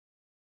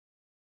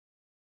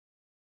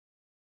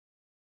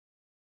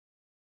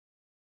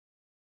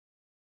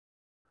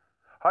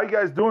How you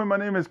guys doing? My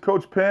name is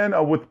Coach Penn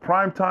with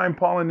Primetime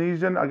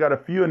Polynesian. I got a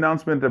few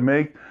announcements to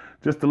make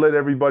just to let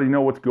everybody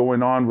know what's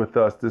going on with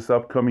us this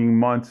upcoming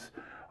months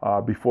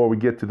before we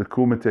get to the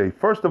Kumite.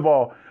 First of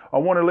all, I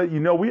want to let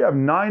you know we have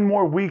 9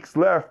 more weeks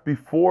left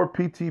before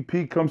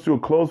PTP comes to a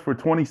close for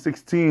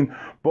 2016,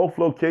 both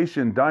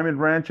location,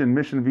 Diamond Ranch and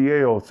Mission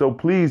Viejo. So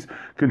please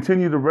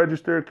continue to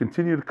register,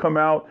 continue to come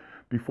out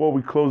before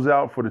we close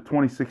out for the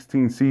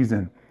 2016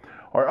 season.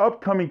 Our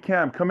upcoming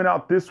camp coming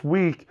out this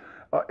week,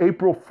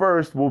 April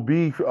 1st, will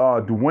be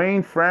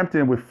Dwayne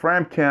Frampton with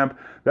Fram Camp.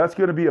 That's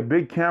going to be a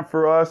big camp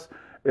for us.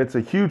 It's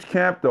a huge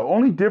camp. The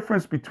only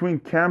difference between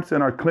camps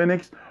and our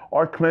clinics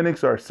are a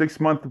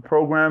 6-month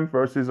program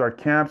versus our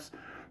camps.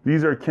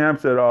 These are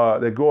camps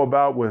that go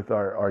about with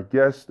our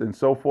guests and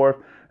so forth.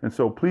 And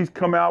so please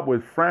come out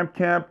with Fram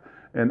Camp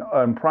and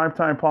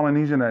Primetime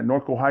Polynesian at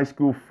Norco High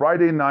School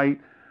Friday night.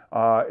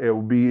 It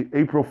will be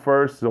April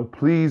 1st. So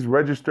please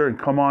register and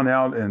come on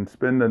out and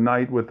spend the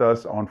night with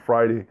us on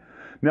Friday.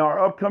 Now,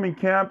 our upcoming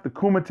camp, the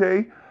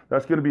Kumite,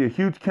 that's going to be a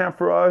huge camp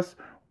for us.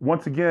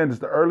 Once again, it's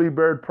the early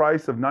bird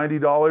price of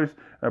 $90.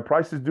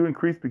 Prices do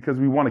increase because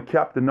we want to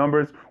cap the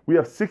numbers. We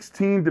have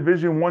 16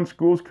 Division I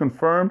schools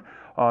confirmed.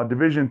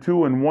 Division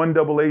II and 1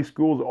 AA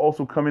schools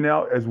also coming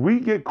out. As we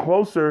get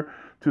closer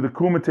to the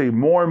Kumite,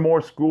 more and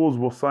more schools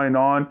will sign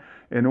on,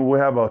 and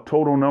we'll have a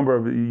total number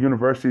of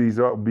universities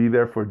that will be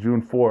there for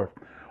June 4th.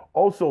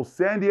 Also,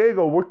 San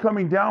Diego, we're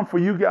coming down for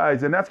you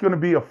guys, and that's going to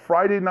be a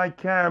Friday night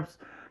camps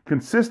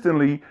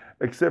consistently,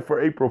 except for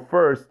April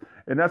 1st.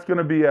 And that's going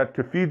to be at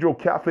Cathedral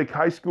Catholic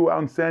High School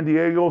out in San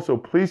Diego. So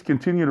please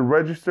continue to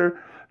register.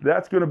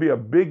 That's going to be a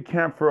big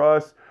camp for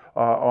us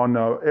on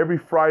every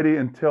Friday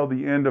until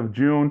the end of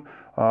June,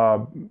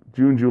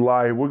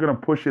 July. We're going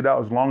to push it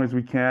out as long as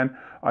we can.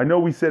 I know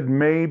we said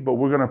May, but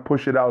we're going to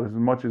push it out as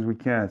much as we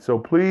can. So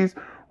please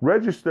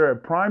register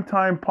at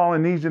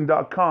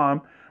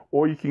primetimepolynesian.com,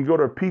 or you can go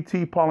to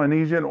PT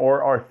Polynesian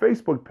or our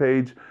Facebook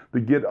page to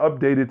get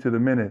updated to the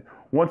minute.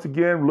 Once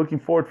again, looking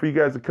forward for you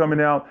guys to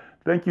coming out.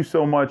 Thank you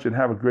so much and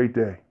have a great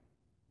day.